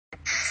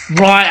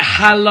Right,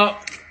 hello.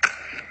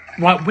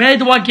 Right, where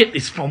do I get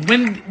this from?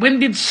 When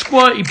did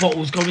squirty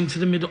bottles go into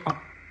the middle?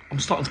 I'm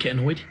starting to get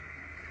annoyed.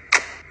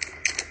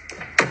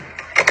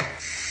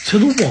 To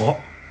the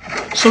what?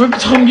 So every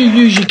time you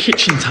use your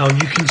kitchen towel,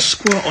 you can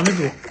squirt on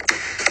everyone.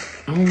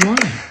 All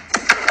right.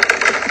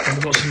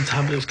 I've got some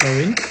tablets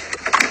going.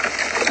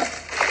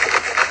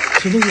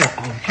 To the what?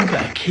 Oh, you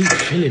better keep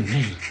filling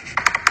me.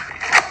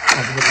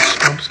 I've got the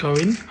scrubs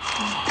going.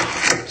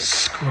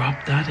 Scrub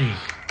daddy.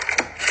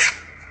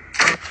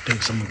 I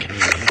think someone can hear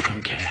me, I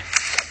don't care.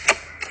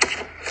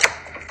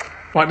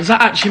 Right, does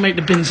that actually make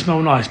the bin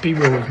smell nice? Be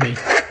real with me.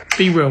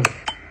 Be real.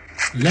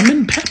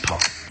 Lemon pepper?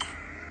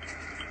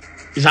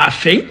 Is that a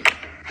thing?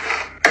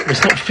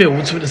 It's not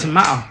filled, so it doesn't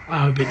matter. I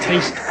hope it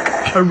tastes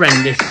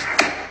horrendous.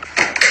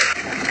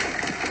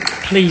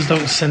 Please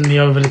don't send me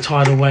over the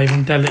tidal wave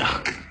and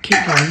keep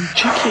going.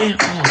 Check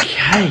it.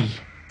 Okay.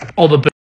 Oh, the